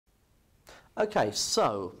Okay,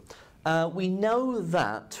 so we know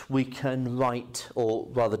that we can write, or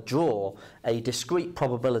rather draw, a discrete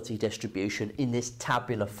probability distribution in this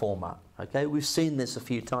tabular format. Okay, we've seen this a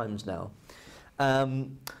few times now.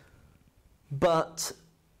 But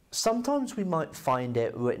sometimes we might find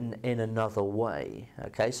it written in another way.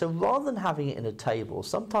 Okay, so rather than having it in a table,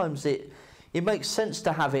 sometimes it makes sense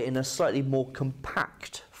to have it in a slightly more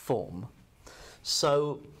compact form.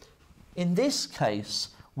 So in this case,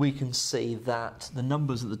 we can see that the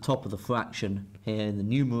numbers at the top of the fraction here in the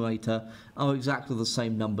numerator are exactly the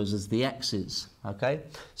same numbers as the x's. Okay,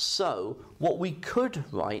 so what we could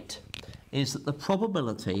write is that the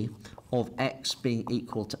probability of x being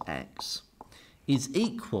equal to x is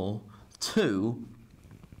equal to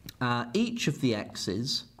each of the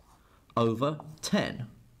x's over 10,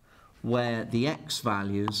 where the x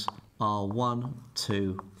values are 1,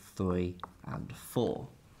 2, 3, and 4.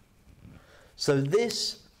 So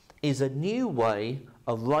this is a new way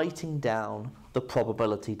of writing down the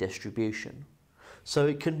probability distribution. So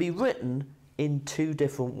it can be written in two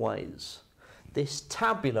different ways. This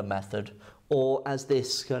tabular method, or as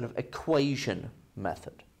this kind of equation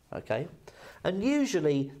method, okay? And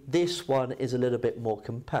usually this one is a little bit more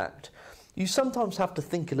compact. You sometimes have to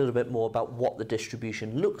think a little bit more about what the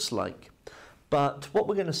distribution looks like. But what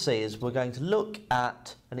we're going to see is we're going to look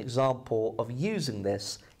at an example of using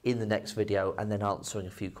this in the next video and then answering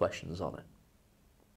a few questions on it.